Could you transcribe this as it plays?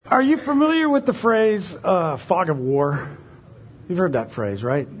Are you familiar with the phrase fog of war? You've heard that phrase,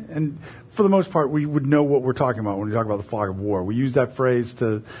 right? And for the most part, we would know what we're talking about when we talk about the fog of war. We use that phrase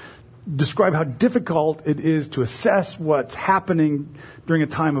to describe how difficult it is to assess what's happening during a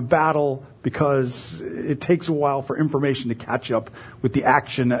time of battle because it takes a while for information to catch up with the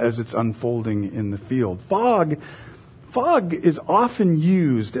action as it's unfolding in the field. Fog is often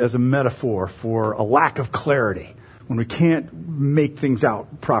used as a metaphor for a lack of clarity when we can't make things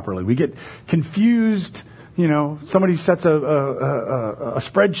out properly. We get confused. You know, somebody sets a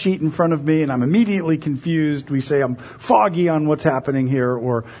spreadsheet in front of me and I'm immediately confused. We say I'm foggy on what's happening here,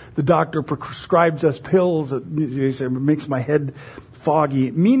 or the doctor prescribes us pills that makes my head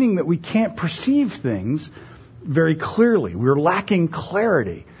foggy, meaning that we can't perceive things very clearly. We're lacking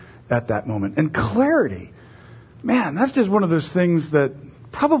clarity at that moment. And clarity, man, that's just one of those things that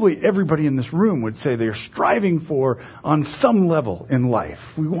probably everybody in this room would say they're striving for on some level in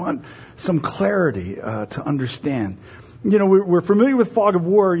life. We want some clarity to understand. You know, we're familiar with fog of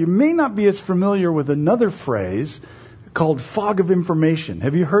war. You may not be as familiar with another phrase called fog of information.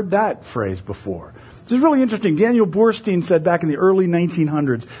 Have you heard that phrase before? This is really interesting. Daniel Boorstin said back in the early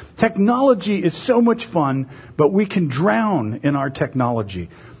 1900s, technology is so much fun, but we can drown in our technology.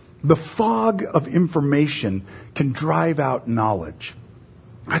 The fog of information can drive out knowledge.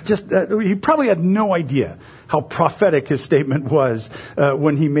 He probably had no idea how prophetic his statement was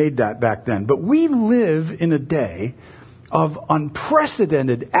when he made that back then. But we live in a day of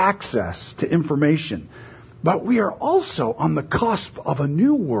unprecedented access to information. But we are also on the cusp of a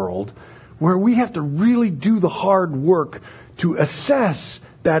new world where we have to really do the hard work to assess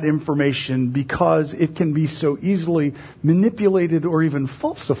that information because it can be so easily manipulated or even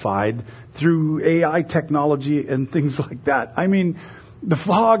falsified through AI technology and things like that. I mean, the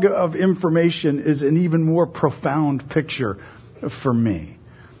fog of information is an even more profound picture for me.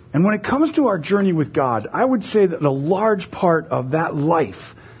 And when it comes to our journey with God, I would say that a large part of that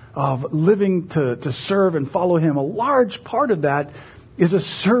life of living to serve and follow Him, a large part of that is a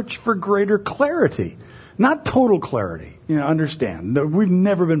search for greater clarity. Not total clarity. You know, understand, we've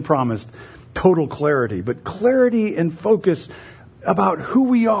never been promised total clarity, but clarity and focus about who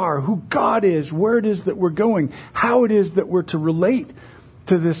we are, who God is, where it is that we're going, how it is that we're to relate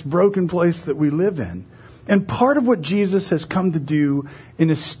to this broken place that we live in. And part of what Jesus has come to do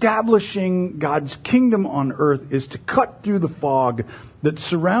in establishing God's kingdom on earth is to cut through the fog that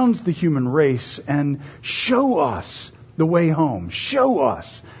surrounds the human race and show us the way home, show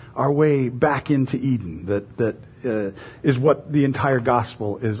us our way back into Eden. That is what the entire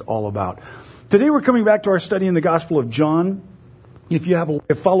gospel is all about. Today we're coming back to our study in the Gospel of John. If you have a way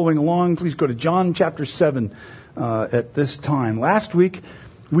of following along, please go to John chapter 7 at this time. Last week,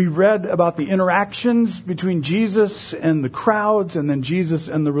 we read about the interactions between Jesus and the crowds and then Jesus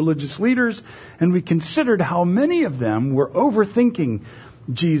and the religious leaders, and we considered how many of them were overthinking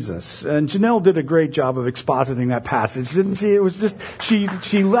Jesus. And Janelle did a great job of expositing that passage, didn't she? It was just, she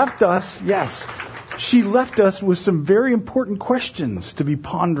left us, she left us with some very important questions to be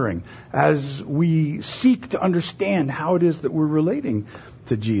pondering as we seek to understand how it is that we're relating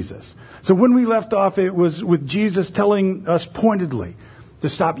to Jesus. So when we left off, it was with Jesus telling us pointedly to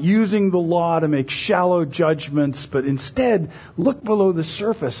stop using the law to make shallow judgments, but instead look below the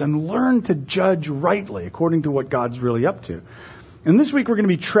surface and learn to judge rightly according to what God's really up to. And this week we're going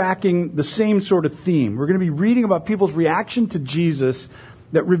to be tracking the same sort of theme. We're going to be reading about people's reaction to Jesus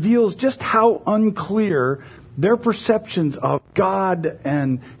that reveals just how unclear their perceptions of God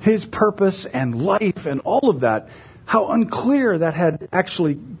and His purpose and life and all of that, how unclear that had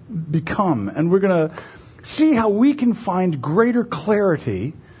actually become. And we're going to see how we can find greater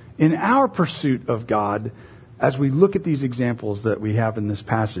clarity in our pursuit of God as we look at these examples that we have in this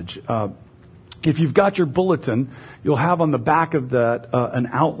passage. If you've got your bulletin, you'll have on the back of that an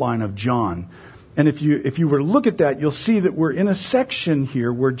outline of John. And if you were to look at that, you'll see that we're in a section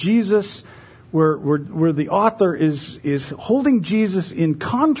here where Jesus, where the author is holding Jesus in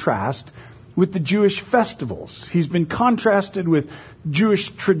contrast with the Jewish festivals. He's been contrasted with Jewish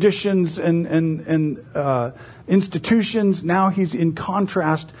traditions and institutions. Now he's in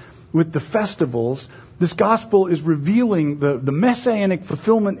contrast with the festivals. This gospel is revealing the messianic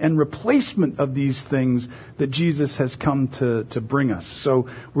fulfillment and replacement of these things that Jesus has come to bring us. So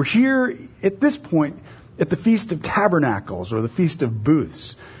we're here at this point at the Feast of Tabernacles or the Feast of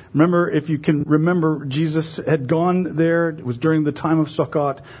Booths. Remember, if you can remember, Jesus had gone there. It was during the time of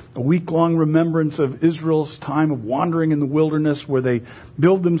Sukkot, a week-long remembrance of Israel's time of wandering in the wilderness where they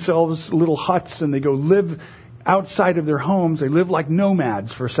build themselves little huts and they go live outside of their homes. They live like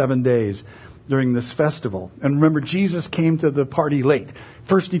nomads for 7 days. during this festival. And remember, Jesus came to the party late.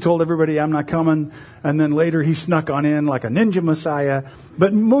 First he told everybody, I'm not coming. And then later he snuck on in like a ninja Messiah,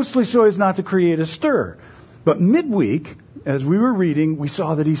 but mostly so as not to create a stir. But midweek, as we were reading, we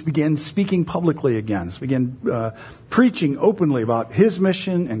saw that he began speaking publicly again. He began preaching openly about his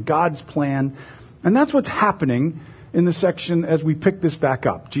mission and God's plan. And that's what's happening in the section as we pick this back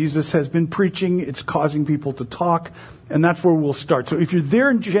up. Jesus has been preaching. It's causing people to talk. And that's where we'll start. So if you're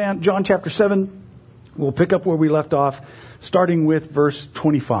there in John chapter 7, we'll pick up where we left off, starting with verse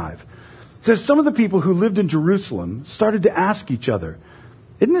 25. It says, some of the people who lived in Jerusalem started to ask each other,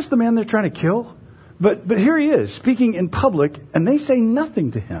 isn't this the man they're trying to kill? But here he is, speaking in public, and they say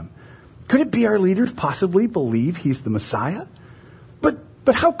nothing to him. Could it be our leaders possibly believe he's the Messiah? But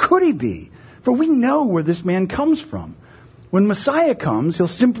how could he be? For we know where this man comes from. When Messiah comes, he'll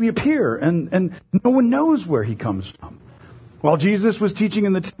simply appear, and no one knows where he comes from. While Jesus was teaching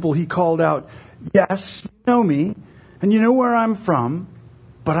in the temple, he called out, yes, you know me, and you know where I'm from,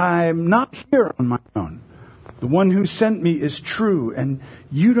 but I'm not here on my own. The one who sent me is true, and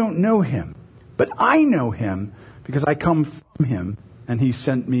you don't know him. But I know him because I come from him, and he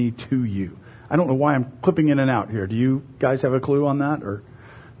sent me to you. I don't know why I'm clipping in and out here. Do you guys have a clue on that? Or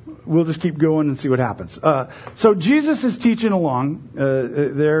we'll just keep going and see what happens. So Jesus is teaching along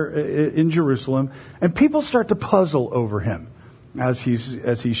there in Jerusalem, and people start to puzzle over him as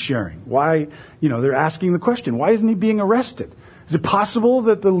he's sharing. Why, they're asking the question, why isn't he being arrested? Is it possible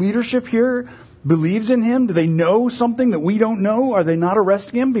that the leadership here believes in him? Do they know something that we don't know? Are they not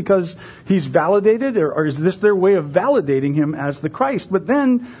arresting him because he's validated? Or is this their way of validating him as the Christ? But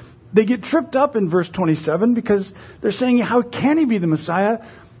then they get tripped up in verse 27 because they're saying, how can he be the Messiah?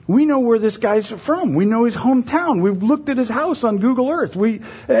 We know where this guy's from. We know his hometown. We've looked at his house on Google Earth.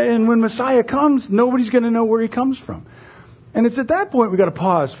 And when Messiah comes, nobody's going to know where he comes from. And it's at that point we got to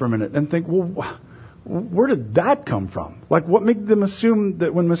pause for a minute and think, well, where did that come from? Like, what made them assume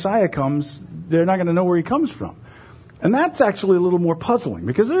that when Messiah comes, they're not going to know where he comes from? And that's actually a little more puzzling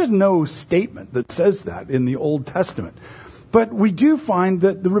because there is no statement that says that in the Old Testament. But we do find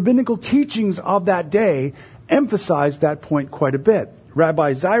that the rabbinical teachings of that day emphasize that point quite a bit.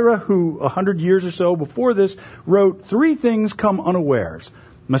 Rabbi Zira, who 100 years or so before this wrote, 3 things come unawares: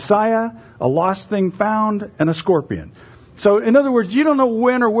 Messiah, a lost thing found, and a scorpion. So in other words, you don't know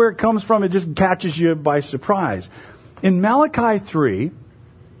when or where it comes from. It just catches you by surprise. In Malachi 3,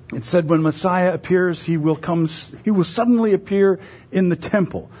 it said when Messiah appears, he will suddenly appear in the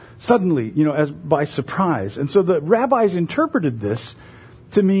temple. Suddenly, as by surprise. And so the rabbis interpreted this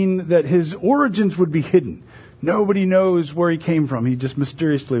to mean that his origins would be hidden. Nobody knows where he came from. He just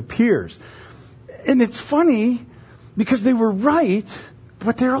mysteriously appears. And it's funny because they were right,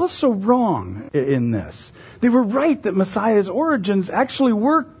 but they're also wrong in this. They were right that Messiah's origins actually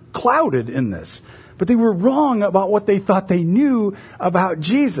were clouded in this. But they were wrong about what they thought they knew about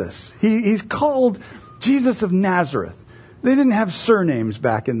Jesus. He's called Jesus of Nazareth. They didn't have surnames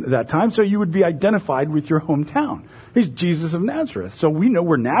back in that time, so you would be identified with your hometown. He's Jesus of Nazareth. So we know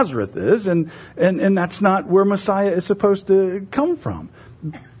where Nazareth is, and that's not where Messiah is supposed to come from.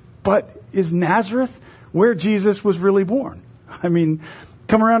 But is Nazareth where Jesus was really born? I mean,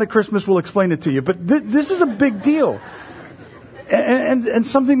 come around at Christmas, we'll explain it to you. But this is a big deal. And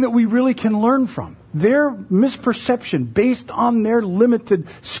something that we really can learn from. Their misperception based on their limited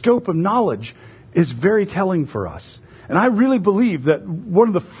scope of knowledge is very telling for us. And I really believe that one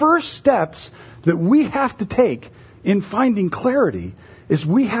of the first steps that we have to take in finding clarity is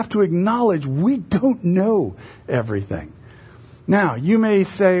we have to acknowledge we don't know everything. Now, you may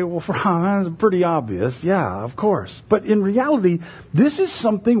say, well, that's pretty obvious. Yeah, of course. But in reality, this is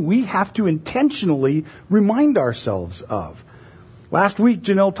something we have to intentionally remind ourselves of. Last week,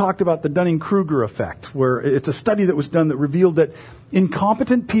 Janelle talked about the Dunning-Kruger effect, where it's a study that was done that revealed that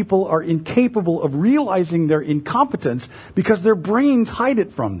incompetent people are incapable of realizing their incompetence because their brains hide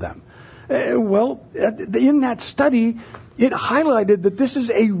it from them. Well, in that study, it highlighted that this is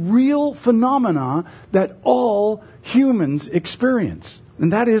a real phenomena that all humans experience.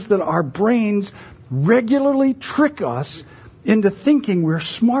 And that is that our brains regularly trick us into thinking we're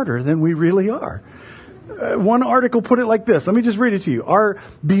smarter than we really are. One article put it like this. Let me just read it to you. Our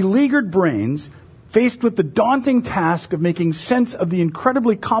beleaguered brains, faced with the daunting task of making sense of the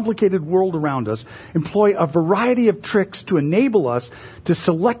incredibly complicated world around us, employ a variety of tricks to enable us to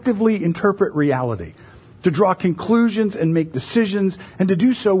selectively interpret reality, to draw conclusions and make decisions, and to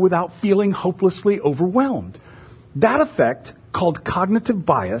do so without feeling hopelessly overwhelmed. That effect, called cognitive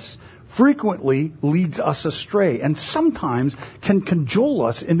bias, frequently leads us astray and sometimes can cajole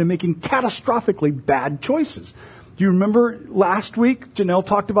us into making catastrophically bad choices. Do you remember last week, Janelle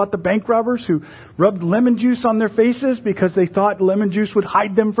talked about the bank robbers who rubbed lemon juice on their faces because they thought lemon juice would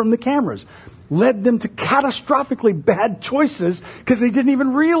hide them from the cameras? Led them to catastrophically bad choices because they didn't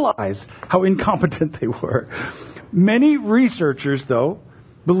even realize how incompetent they were. Many researchers, though,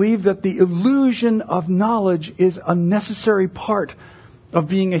 believe that the illusion of knowledge is a necessary part of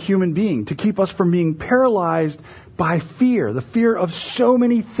being a human being to keep us from being paralyzed by fear, the fear of so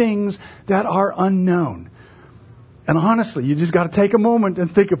many things that are unknown. And honestly, you just got to take a moment and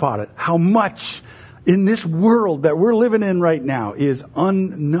think about it. How much in this world that we're living in right now is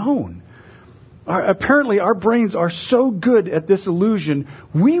unknown. Apparently, our brains are so good at this illusion,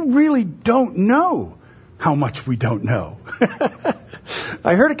 we really don't know how much we don't know.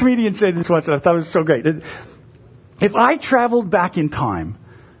 I heard a comedian say this once, and I thought it was so great. If I traveled back in time,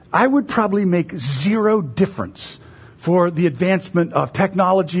 I would probably make zero difference for the advancement of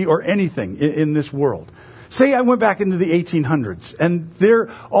technology or anything in this world. Say I went back into the 1800s and they're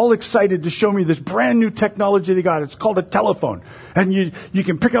all excited to show me this brand new technology they got. It's called a telephone. And you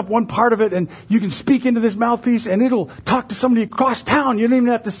can pick up one part of it and you can speak into this mouthpiece and it'll talk to somebody across town. You don't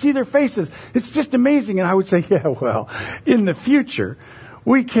even have to see their faces. It's just amazing. And I would say, yeah, well, in the future,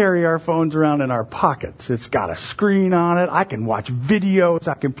 we carry our phones around in our pockets. It's got a screen on it. I can watch videos.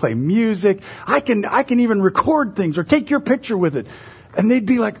 I can play music. I can even record things or take your picture with it. And they'd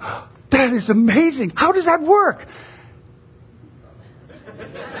be like, that is amazing. How does that work?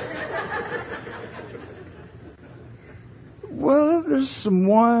 Well, there's some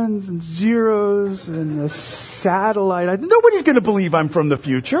ones and zeros and a satellite. Nobody's going to believe I'm from the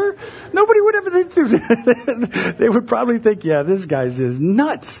future. Nobody would ever think that. They would probably think, yeah, this guy's just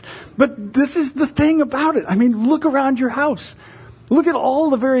nuts. But this is the thing about it. I mean, look around your house. Look at all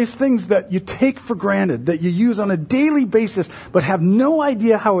the various things that you take for granted, that you use on a daily basis, but have no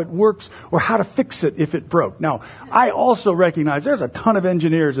idea how it works or how to fix it if it broke. Now, I also recognize there's a ton of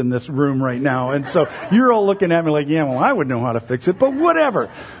engineers in this room right now, and so you're all looking at me like, yeah, well, I would know how to fix it, but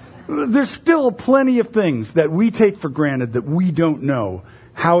whatever. There's still plenty of things that we take for granted that we don't know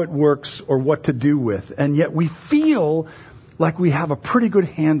how it works or what to do with, and yet we feel like we have a pretty good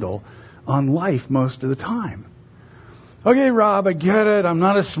handle on life most of the time. Okay, Rob, I get it. I'm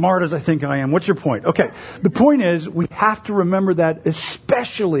not as smart as I think I am. What's your point? Okay, the point is we have to remember that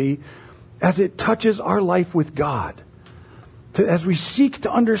especially as it touches our life with God. As we seek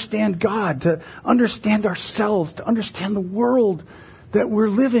to understand God, to understand ourselves, to understand the world that we're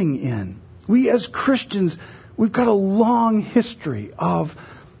living in. We as Christians, we've got a long history of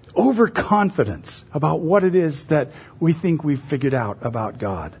overconfidence about what it is that we think we've figured out about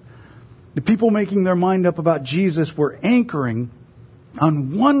God. The people making their mind up about Jesus were anchoring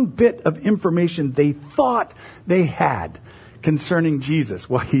on one bit of information they thought they had concerning Jesus.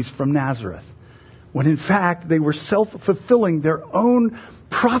 Well, he's from Nazareth. When in fact, they were self-fulfilling their own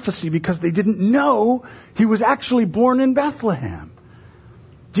prophecy because they didn't know he was actually born in Bethlehem.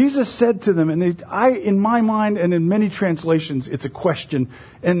 Jesus said to them, and in my mind and in many translations, it's a question,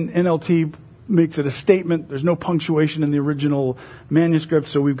 and NLT makes it a statement. There's no punctuation in the original manuscript,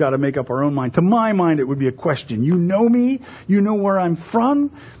 so we've got to make up our own mind. To my mind, it would be a question. You know me? You know where I'm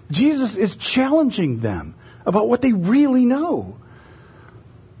from? Jesus is challenging them about what they really know.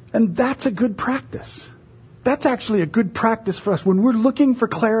 And that's a good practice. That's actually a good practice for us. When we're looking for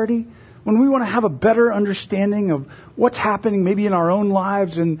clarity, when we want to have a better understanding of what's happening maybe in our own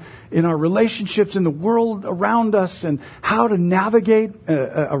lives and in our relationships in the world around us and how to navigate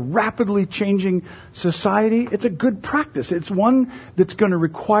a rapidly changing society, it's a good practice. It's one that's going to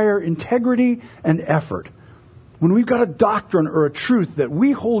require integrity and effort. When we've got a doctrine or a truth that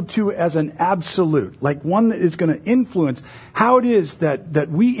we hold to as an absolute, like one that is going to influence how it is that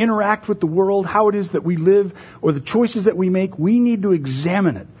we interact with the world, how it is that we live, or the choices that we make, we need to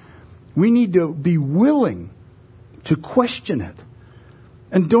examine it. We need to be willing to question it.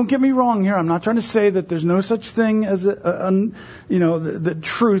 And don't get me wrong here. I'm not trying to say that there's no such thing as the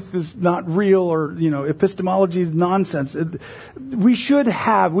truth is not real or, epistemology is nonsense. We should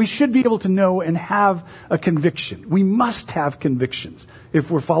be able to know and have a conviction. We must have convictions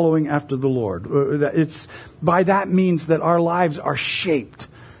if we're following after the Lord. By that means that our lives are shaped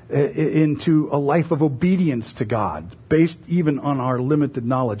into a life of obedience to God, based even on our limited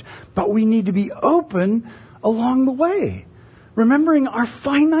knowledge. But we need to be open along the way, remembering our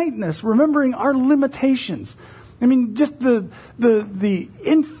finiteness, remembering our limitations. I mean, just the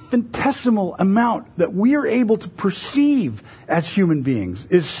infinitesimal amount that we are able to perceive as human beings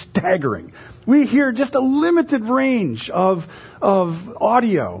is staggering. We hear just a limited range of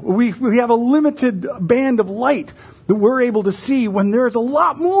audio. We have a limited band of light that we're able to see when there's a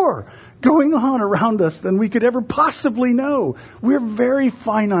lot more going on around us than we could ever possibly know. We're very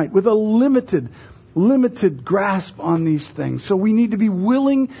finite with a limited grasp on these things. So we need to be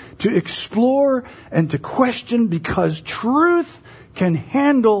willing to explore and to question, because truth can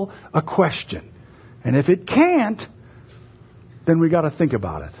handle a question. And if it can't, then we got to think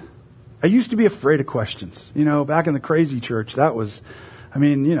about it. I used to be afraid of questions. Back in the crazy church, that was,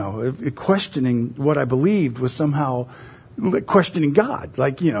 questioning what I believed was somehow questioning God.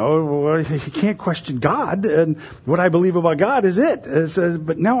 You can't question God, and what I believe about God is it.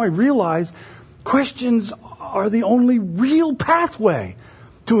 But now I realize questions are the only real pathway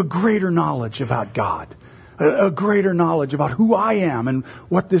to a greater knowledge about God, a greater knowledge about who I am and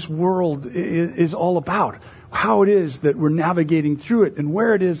what this world is all about, how it is that we're navigating through it, and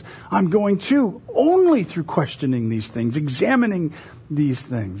where it is I'm going to, only through questioning these things, examining these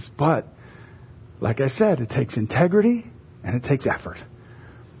things. But, like I said, it takes integrity and it takes effort.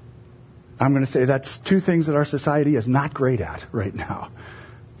 I'm going to say that's two things that our society is not great at right now.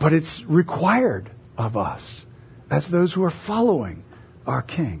 But it's required of us as those who are following our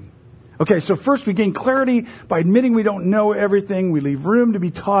King. Okay, so first we gain clarity by admitting we don't know everything. We leave room to be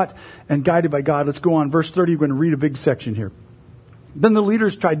taught and guided by God. Let's go on. Verse 30, we're going to read a big section here. Then the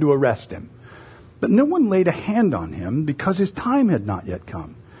leaders tried to arrest him, but no one laid a hand on him because his time had not yet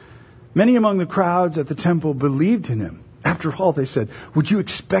come. Many among the crowds at the temple believed in him. After all, they said, would you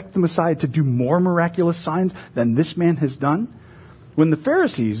expect the Messiah to do more miraculous signs than this man has done? When the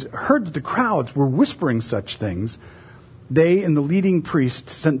Pharisees heard that the crowds were whispering such things, they and the leading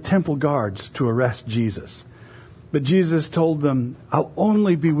priests sent temple guards to arrest Jesus. But Jesus told them, I'll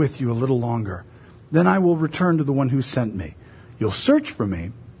only be with you a little longer. Then I will return to the one who sent me. You'll search for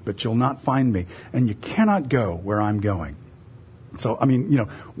me, but you'll not find me, and you cannot go where I'm going. So,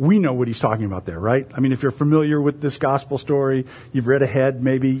 we know what he's talking about there, right? If you're familiar with this gospel story, you've read ahead,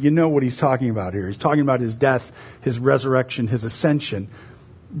 maybe, you know what he's talking about here. He's talking about his death, his resurrection, his ascension.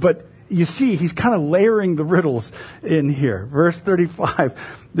 But you see, he's kind of layering the riddles in here. Verse 35,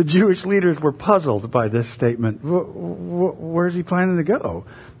 the Jewish leaders were puzzled by this statement. Where's he planning to go?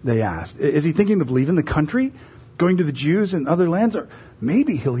 They asked. Is he thinking of leaving the country, going to the Jews in other lands? Or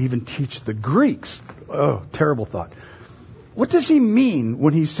maybe he'll even teach the Greeks. Oh, terrible thought. What does he mean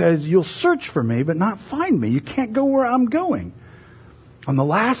when he says, you'll search for me, but not find me? You can't go where I'm going. On the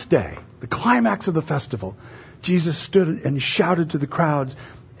last day, the climax of the festival, Jesus stood and shouted to the crowds,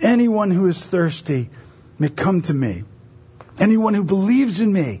 anyone who is thirsty may come to me. Anyone who believes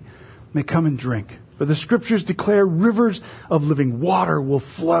in me may come and drink. For the scriptures declare rivers of living water will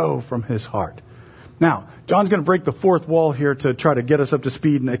flow from his heart. Now, John's going to break the fourth wall here to try to get us up to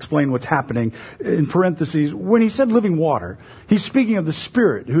speed and explain what's happening. In parentheses, when he said living water, he's speaking of the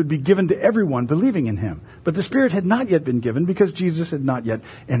Spirit who would be given to everyone believing in him. But the Spirit had not yet been given because Jesus had not yet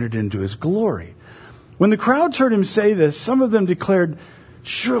entered into his glory. When the crowds heard him say this, some of them declared,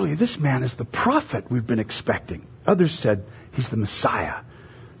 surely this man is the prophet we've been expecting. Others said, he's the Messiah.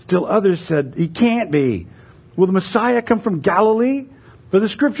 Still others said, he can't be. Will the Messiah come from Galilee? For the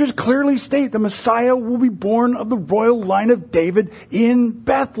scriptures clearly state the Messiah will be born of the royal line of David in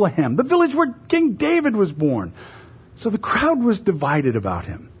Bethlehem, the village where King David was born. So the crowd was divided about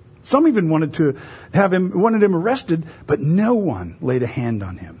him. Some even wanted him arrested, but no one laid a hand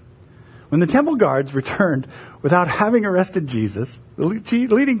on him. When the temple guards returned without having arrested Jesus, the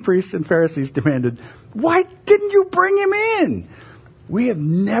leading priests and Pharisees demanded, why didn't you bring him in? We have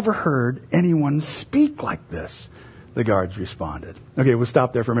never heard anyone speak like this, the guards responded. Okay, we'll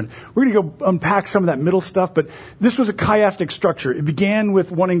stop there for a minute. We're going to go unpack some of that middle stuff, but this was a chiastic structure. It began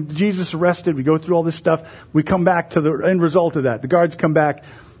with wanting Jesus arrested. We go through all this stuff. We come back to the end result of that. The guards come back,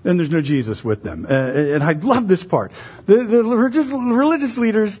 and there's no Jesus with them. And I love this part. The religious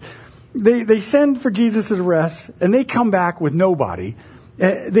leaders, they send for Jesus' arrest, and they come back with nobody.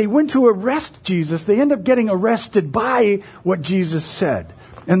 They went to arrest Jesus. They end up getting arrested by what Jesus said.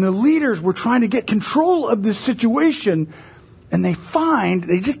 And the leaders were trying to get control of this situation, and they find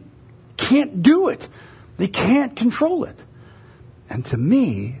they just can't do it. They can't control it. And to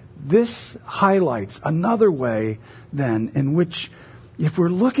me, this highlights another way, then, in which if we're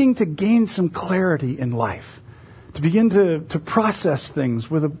looking to gain some clarity in life, to begin to process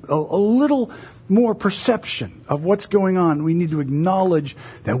things with a little more perception of what's going on, we need to acknowledge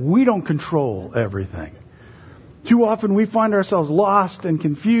that we don't control everything. Too often we find ourselves lost and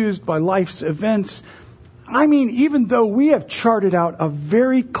confused by life's events. Even though we have charted out a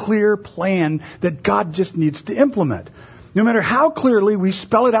very clear plan that God just needs to implement. No matter how clearly we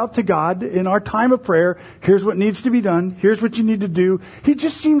spell it out to God in our time of prayer, here's what needs to be done, here's what you need to do, He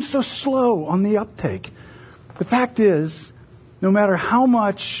just seems so slow on the uptake. The fact is, no matter how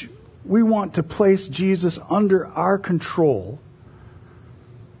much we want to place Jesus under our control,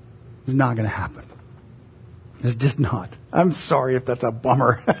 it's not going to happen. It's just not. I'm sorry if that's a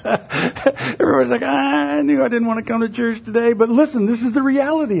bummer. Everybody's like, I knew I didn't want to come to church today. But listen, this is the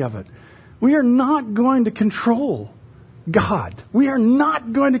reality of it. We are not going to control God. We are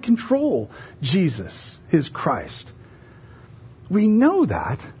not going to control Jesus, his Christ. We know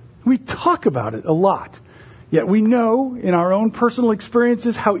that. We talk about it a lot. Yet we know in our own personal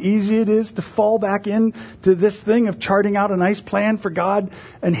experiences how easy it is to fall back into this thing of charting out a nice plan for God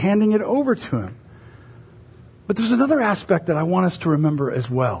and handing it over to him. But there's another aspect that I want us to remember as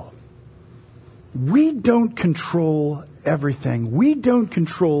well. We don't control everything. We don't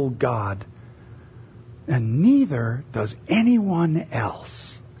control God. And neither does anyone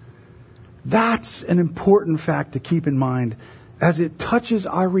else. That's an important fact to keep in mind as it touches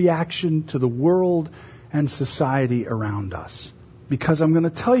our reaction to the world and society around us. Because I'm going to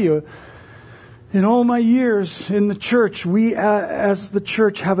tell you, in all my years in the church, we as the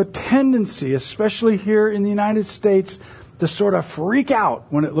church have a tendency, especially here in the United States, to sort of freak out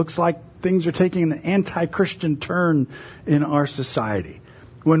when it looks like things are taking an anti-Christian turn in our society.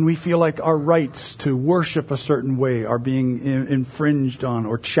 When we feel like our rights to worship a certain way are being infringed on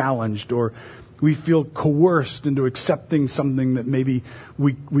or challenged, or we feel coerced into accepting something that maybe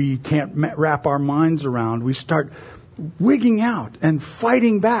we can't wrap our minds around, we start wigging out and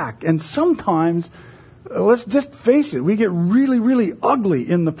fighting back. And sometimes, let's just face it, we get really, really ugly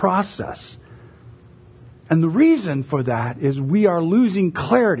in the process. And the reason for that is we are losing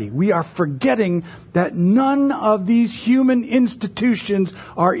clarity. We are forgetting that none of these human institutions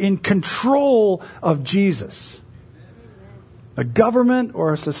are in control of Jesus. A government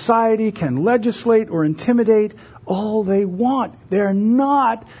or a society can legislate or intimidate all they want. They're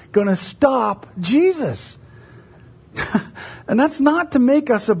not going to stop Jesus. And that's not to make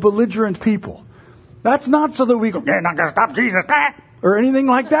us a belligerent people. That's not so that we go, "You're not going to stop Jesus," or anything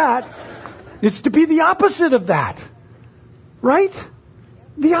like that. It's to be the opposite of that. Right?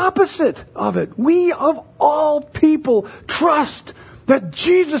 The opposite of it. We, of all people, trust that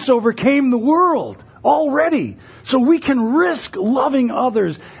Jesus overcame the world already. So we can risk loving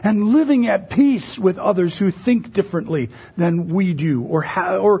others and living at peace with others who think differently than we do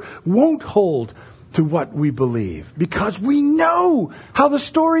or won't hold to what we believe. Because we know how the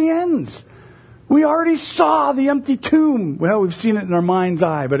story ends. We already saw the empty tomb. Well, we've seen it in our mind's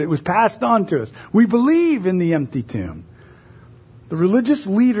eye, but it was passed on to us. We believe in the empty tomb. The religious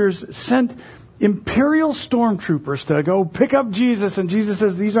leaders sent imperial stormtroopers to go pick up Jesus, and Jesus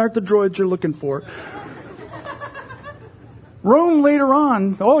says, "These aren't the droids you're looking for." Rome later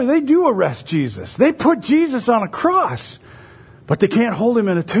on, they do arrest Jesus. They put Jesus on a cross, but they can't hold him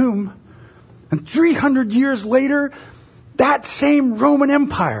in a tomb. And 300 years later, that same Roman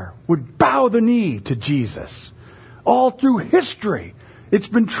Empire would bow the knee to Jesus. All through history, it's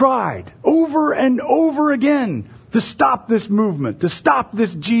been tried over and over again to stop this movement, to stop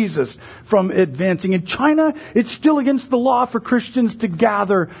this Jesus from advancing. In China, it's still against the law for Christians to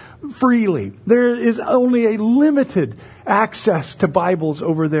gather freely. There is only a limited access to Bibles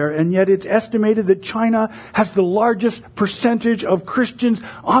over there, and yet it's estimated that China has the largest percentage of Christians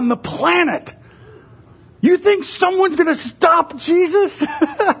on the planet. You think someone's going to stop Jesus?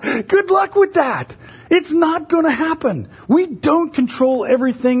 Good luck with that. It's not going to happen. We don't control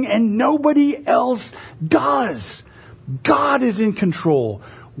everything, and nobody else does. God is in control.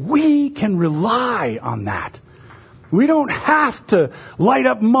 We can rely on that. We don't have to light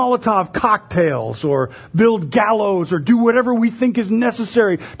up Molotov cocktails or build gallows or do whatever we think is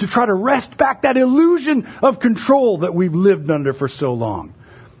necessary to try to wrest back that illusion of control that we've lived under for so long.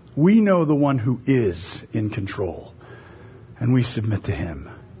 We know the one who is in control, and we submit to him.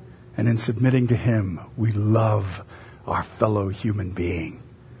 And in submitting to him, we love our fellow human being.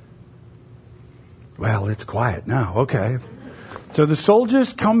 Well, it's quiet now. Okay. So the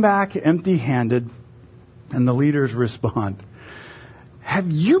soldiers come back empty-handed, and the leaders respond,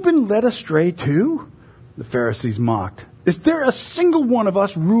 "Have you been led astray too?" The Pharisees mocked. "Is there a single one of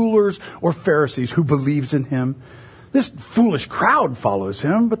us rulers or Pharisees who believes in him? This foolish crowd follows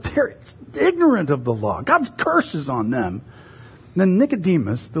him, but they're ignorant of the law. God's curse is on them." Then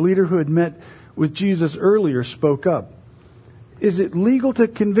Nicodemus, the leader who had met with Jesus earlier, spoke up. "Is it legal to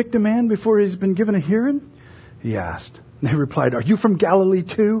convict a man before he's been given a hearing?" he asked. They replied, "Are you from Galilee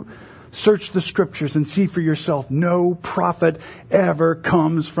too? Search the scriptures and see for yourself. No prophet ever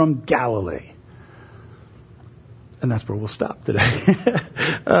comes from Galilee." And that's where we'll stop today.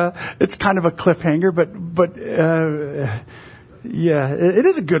 It's kind of a cliffhanger, but Yeah, it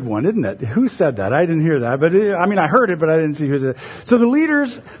is a good one, isn't it? Who said that? I didn't hear that. But I heard it, but I didn't see who said it. So the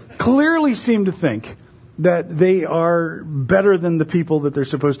leaders clearly seem to think that they are better than the people that they're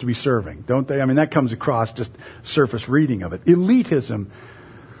supposed to be serving, don't they? I mean, that comes across just surface reading of it. Elitism,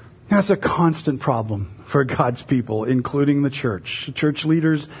 that's a constant problem for God's people, including the church. Church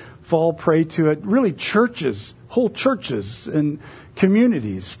leaders fall prey to it. Really, churches, whole churches and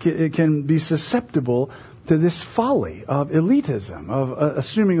communities can be susceptible to this folly of elitism, of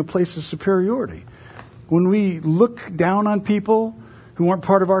assuming a place of superiority. When we look down on people who aren't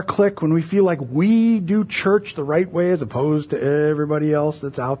part of our clique, when we feel like we do church the right way as opposed to everybody else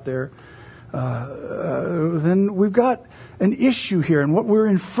that's out there, then we've got an issue here. And what we're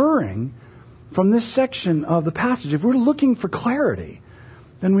inferring from this section of the passage, if we're looking for clarity,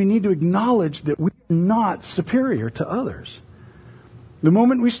 then we need to acknowledge that we're not superior to others. The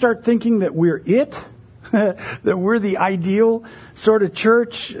moment we start thinking that we're it, that we're the ideal sort of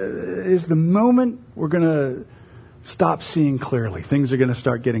church, is the moment we're going to stop seeing clearly. Things are going to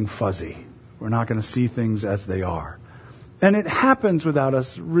start getting fuzzy. We're not going to see things as they are. And it happens without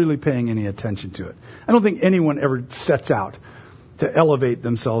us really paying any attention to it. I don't think anyone ever sets out to elevate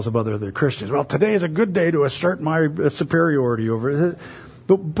themselves above other Christians. Well, today is a good day to assert my superiority over it.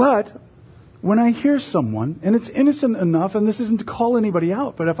 But when I hear someone, and it's innocent enough, and this isn't to call anybody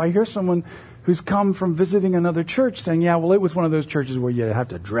out, but if I hear someone who's come from visiting another church saying, yeah, well, it was one of those churches where you have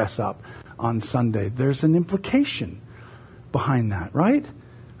to dress up on Sunday, there's an implication behind that, right?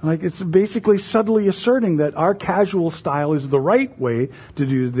 Like, it's basically subtly asserting that our casual style is the right way to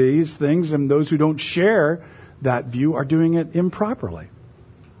do these things, and those who don't share that view are doing it improperly.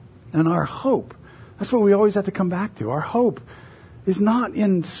 And our hope, that's what we always have to come back to. Our hope is not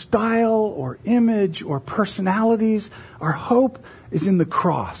in style or image or personalities. Our hope is in the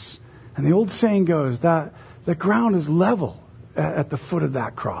cross. And the old saying goes that the ground is level at the foot of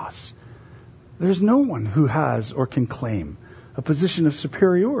that cross. There's no one who has or can claim a position of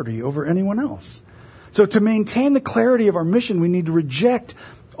superiority over anyone else. So to maintain the clarity of our mission, we need to reject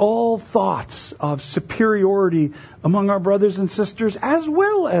all thoughts of superiority among our brothers and sisters, as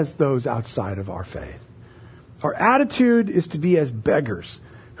well as those outside of our faith. Our attitude is to be as beggars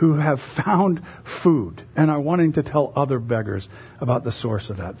who have found food and are wanting to tell other beggars about the source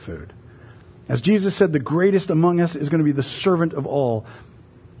of that food. As Jesus said, the greatest among us is going to be the servant of all.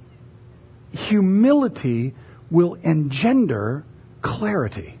 Humility will engender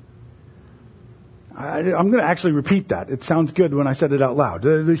clarity. I'm going to actually repeat that. It sounds good when I said it out loud.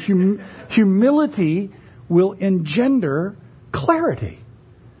 Humility will engender clarity.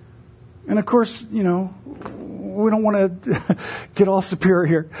 And of course, we don't want to get all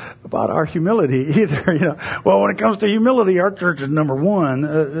superior about our humility either. Well, when it comes to humility, our church is number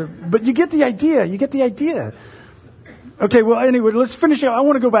one. But you get the idea. Okay, well, anyway, let's finish out. I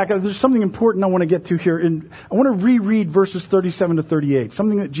want to go back. There's something important I want to get to here. I want to reread verses 37 to 38,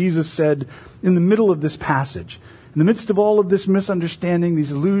 something that Jesus said in the middle of this passage. In the midst of all of this misunderstanding,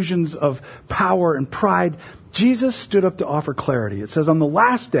 these illusions of power and pride, Jesus stood up to offer clarity. It says, on the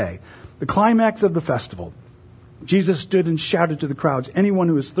last day, the climax of the festival, Jesus stood and shouted to the crowds, anyone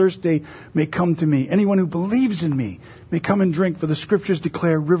who is thirsty may come to me. Anyone who believes in me may come and drink, for the scriptures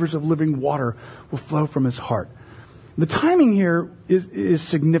declare rivers of living water will flow from his heart. The timing here is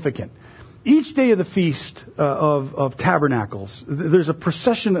significant. Each day of the Feast of Tabernacles, there's a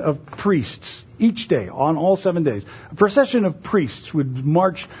procession of priests each day, on all 7 days. A procession of priests would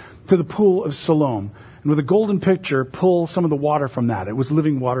march to the pool of Siloam, and with a golden pitcher, pull some of the water from that. It was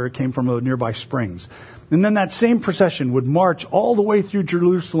living water. It came from the nearby springs. And then that same procession would march all the way through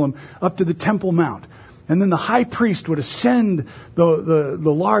Jerusalem up to the Temple Mount. And then the high priest would ascend the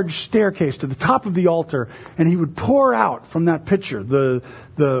large staircase to the top of the altar, and he would pour out from that pitcher the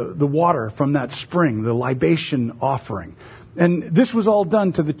water from that spring, the libation offering. And this was all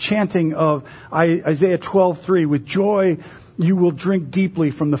done to the chanting of Isaiah 12:3, with joy you will drink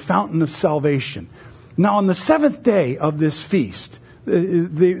deeply from the fountain of salvation. Now on the seventh day of this feast,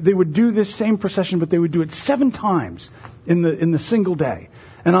 they would do this same procession, but they would do it 7 times in the single day.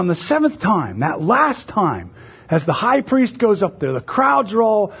 And on the 7th time, that last time, as the high priest goes up there, the crowds are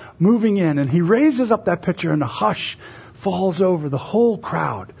all moving in, and he raises up that pitcher, and a hush falls over the whole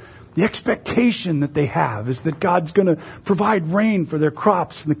crowd. The expectation that they have is that God's going to provide rain for their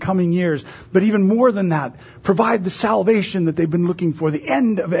crops in the coming years. But even more than that, provide the salvation that they've been looking for, the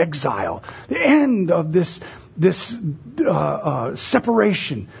end of exile, the end of this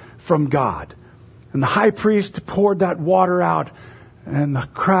separation from God. And the high priest poured that water out, and the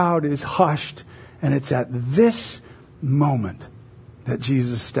crowd is hushed. And it's at this moment that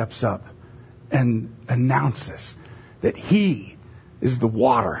Jesus steps up and announces that he is the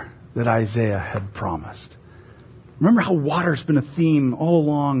water that Isaiah had promised. Remember how water's been a theme all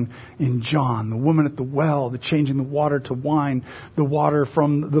along in John. The woman at the well, the changing the water to wine, the water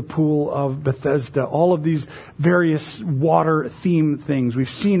from the pool of Bethesda, all of these various water theme things. We've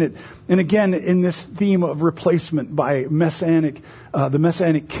seen it. And again, in this theme of replacement by the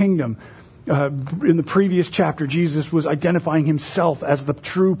Messianic kingdom. In the previous chapter, Jesus was identifying himself as the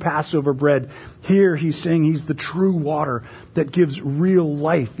true Passover bread. Here he's saying he's the true water that gives real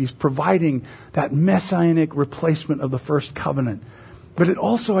life. He's providing that messianic replacement of the first covenant. But it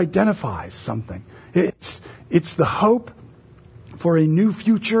also identifies something. It's the hope for a new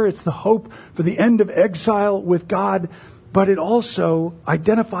future. It's the hope for the end of exile with God. But it also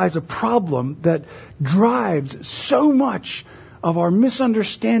identifies a problem that drives so much of our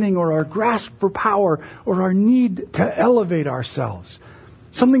misunderstanding or our grasp for power or our need to elevate ourselves.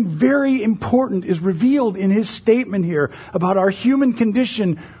 Something very important is revealed in his statement here about our human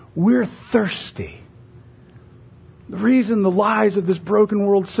condition. We're thirsty. The reason the lies of this broken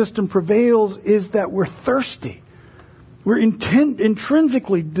world system prevails is that we're thirsty. We're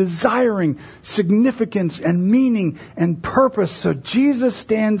intrinsically desiring significance and meaning and purpose. So Jesus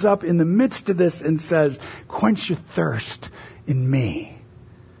stands up in the midst of this and says, quench your thirst in me.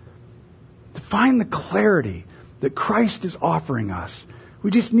 To find the clarity that Christ is offering us, we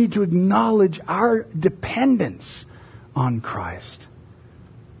just need to acknowledge our dependence on Christ.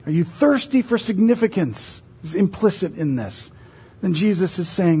 Are you thirsty for significance? Is implicit in this. Then Jesus is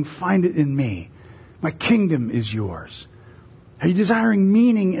saying, find it in me. My kingdom is yours. Are you desiring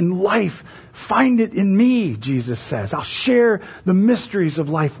meaning in life? Find it in me, Jesus says. I'll share the mysteries of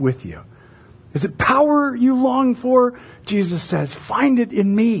life with you. Is it power you long for? Jesus says, find it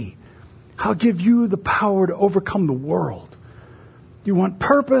in me. I'll give you the power to overcome the world. You want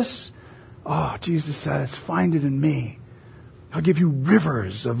purpose? Oh, Jesus says, find it in me. I'll give you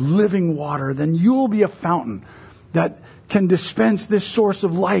rivers of living water. Then you'll be a fountain that can dispense this source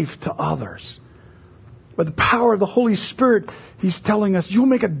of life to others. By the power of the Holy Spirit, he's telling us, you'll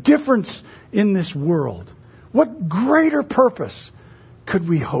make a difference in this world. What greater purpose could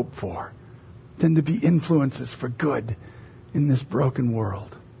we hope for than to be influences for good in this broken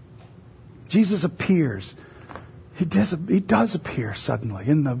world? Jesus appears. He does appear suddenly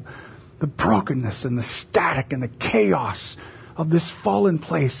in the brokenness and the static and the chaos of this fallen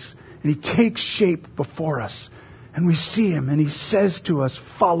place. And he takes shape before us. And we see him and he says to us,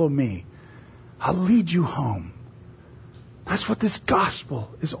 follow me. I'll lead you home. That's what this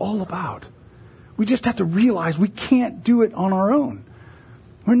gospel is all about. We just have to realize we can't do it on our own.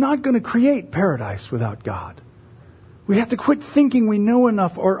 We're not going to create paradise without God. We have to quit thinking we know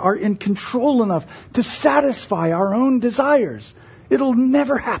enough or are in control enough to satisfy our own desires. It'll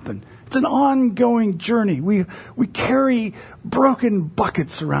never happen. It's an ongoing journey. We carry broken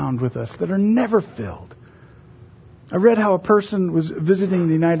buckets around with us that are never filled. I read how a person was visiting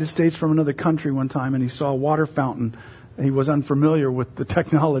the United States from another country one time and he saw a water fountain. He was unfamiliar with the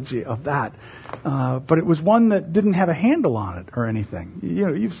technology of that. But it was one that didn't have a handle on it or anything. You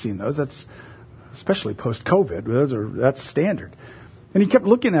know, you've seen those. That's especially post-COVID. That's standard. And he kept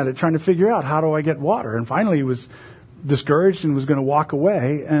looking at it, trying to figure out, how do I get water? And finally he was discouraged and was going to walk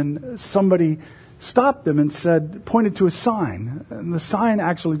away. And somebody stopped him and pointed to a sign. And the sign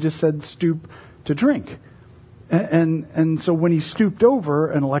actually just said, stoop to drink. And so when he stooped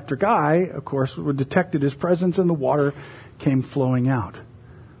over, an electric eye, of course, detected his presence and the water came flowing out.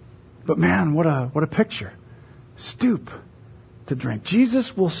 But man, what a picture. Stoop to drink.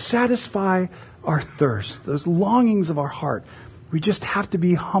 Jesus will satisfy our thirst, those longings of our heart. We just have to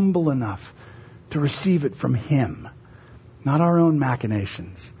be humble enough to receive it from him. Not our own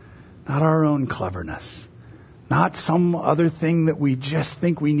machinations, not our own cleverness. Not some other thing that we just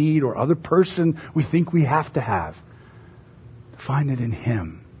think we need or other person we think we have to have. To find it in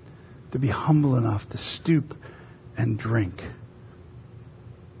him. To be humble enough to stoop and drink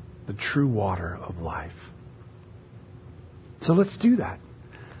the true water of life. So let's do that.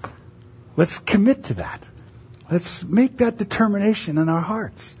 Let's commit to that. Let's make that determination in our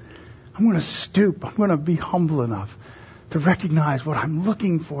hearts. I'm going to stoop. I'm going to be humble enough to recognize what I'm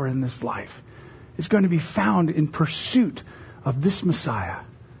looking for in this life is going to be found in pursuit of this Messiah.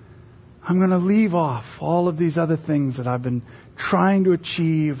 I'm going to leave off all of these other things that I've been trying to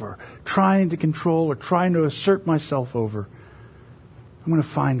achieve or trying to control or trying to assert myself over. I'm going to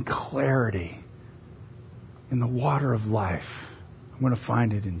find clarity in the water of life. I'm going to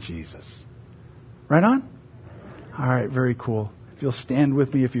find it in Jesus. Right on? All right, very cool. If you'll stand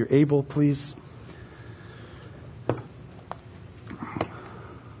with me if you're able, please.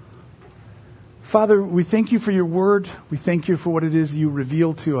 Father, we thank you for your word. We thank you for what it is you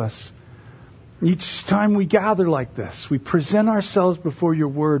reveal to us. Each time we gather like this, we present ourselves before your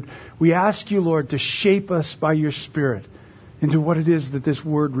word. We ask you, Lord, to shape us by your Spirit into what it is that this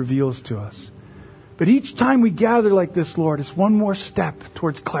word reveals to us. But each time we gather like this, Lord, it's one more step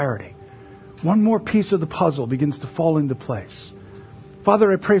towards clarity. One more piece of the puzzle begins to fall into place. Father,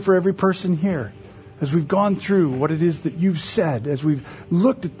 I pray for every person here as we've gone through what it is that you've said, as we've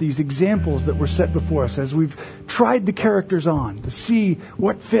looked at these examples that were set before us, as we've tried the characters on to see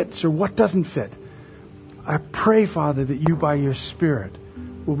what fits or what doesn't fit. I pray, Father, that you by your Spirit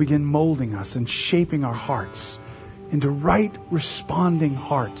will begin molding us and shaping our hearts into right responding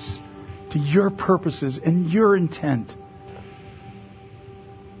hearts to your purposes and your intent.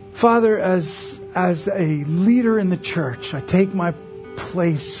 Father, as a leader in the church, I take my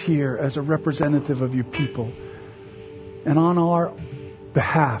place here as a representative of your people. And on our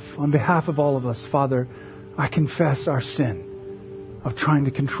behalf, on behalf of all of us, Father, I confess our sin of trying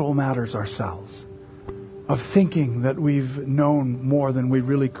to control matters ourselves, of thinking that we've known more than we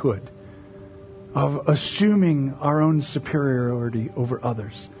really could, of assuming our own superiority over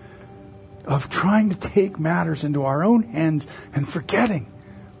others, of trying to take matters into our own hands and forgetting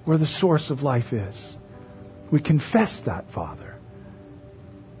where the source of life is. We confess that, Father.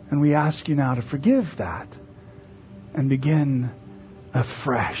 And we ask you now to forgive that and begin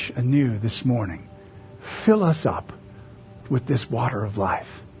afresh, anew this morning. Fill us up with this water of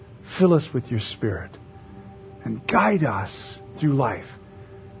life. Fill us with your Spirit and guide us through life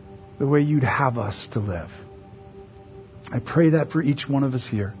the way you'd have us to live. I pray that for each one of us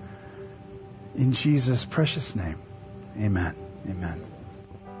here. In Jesus' precious name, amen. Amen.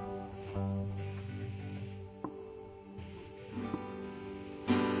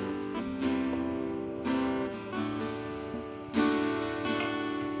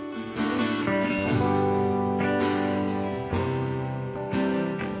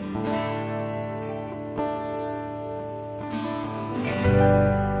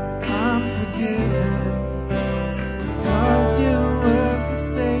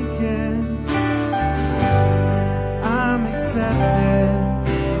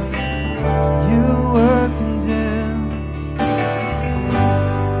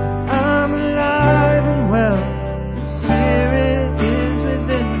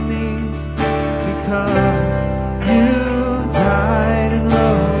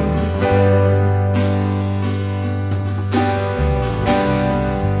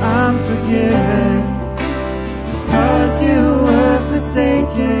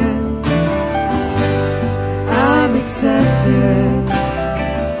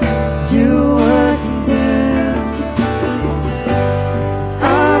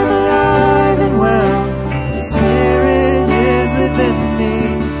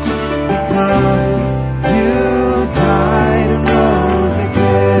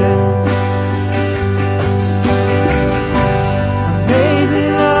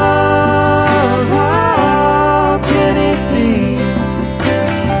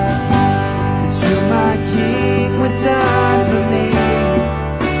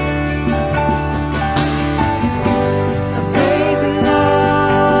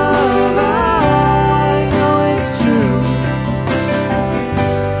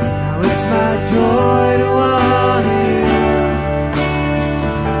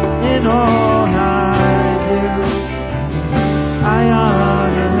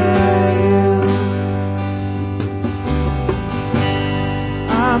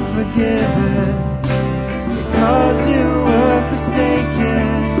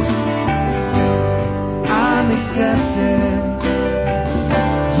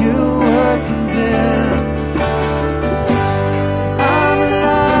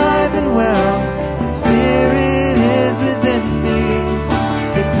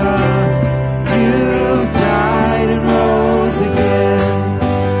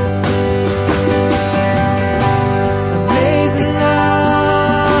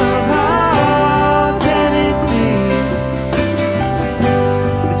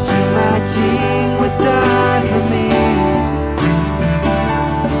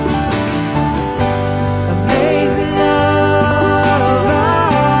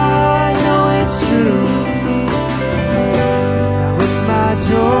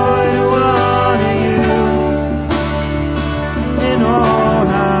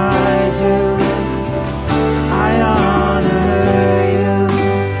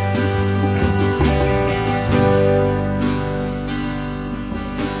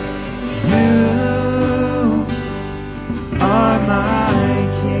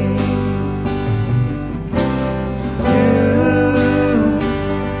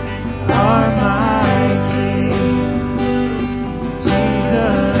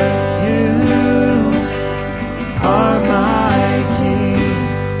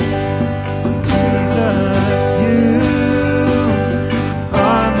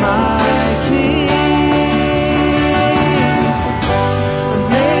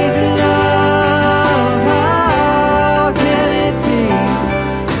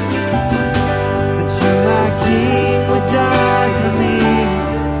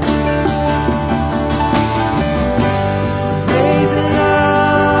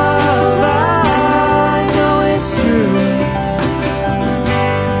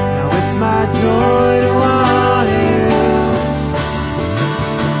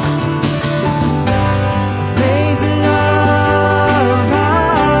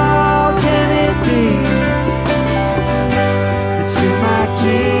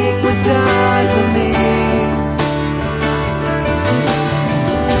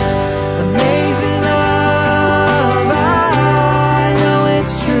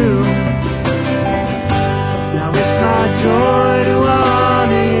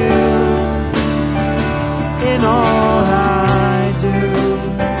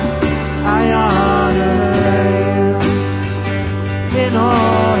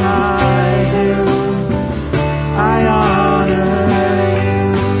 I do, I honor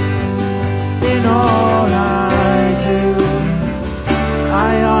you. In all I do,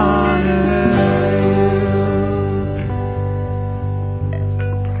 I honor you.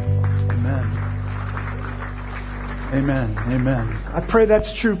 Amen. Amen. Amen. I pray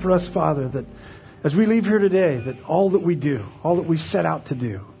that's true for us, Father, that as we leave here today, that all that we do, all that we set out to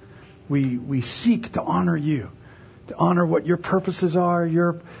do, we seek to honor you, to honor what your purposes are,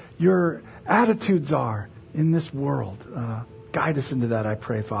 your attitudes are in this world. Guide us into that, I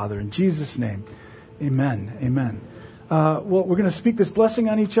pray, Father. In Jesus' name, amen. Amen. Well, we're going to speak this blessing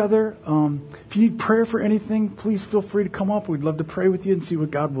on each other. If you need prayer for anything, please feel free to come up. We'd love to pray with you and see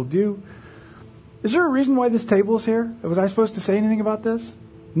what God will do. Is there a reason why this table is here? Was I supposed to say anything about this?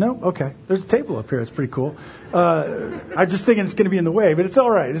 No? Okay. There's a table up here. It's pretty cool. I'm just thinking it's going to be in the way, but it's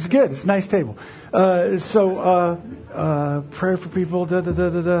all right. It's good. It's a nice table. Prayer for people.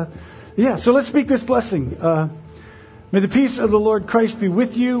 Yeah, so let's speak this blessing. May the peace of the Lord Christ be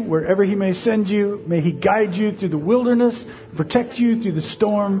with you wherever he may send you. May he guide you through the wilderness, protect you through the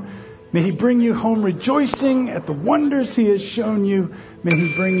storm. May he bring you home rejoicing at the wonders he has shown you. May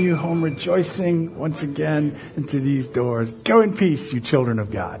he bring you home rejoicing once again into these doors. Go in peace, you children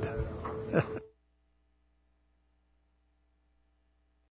of God.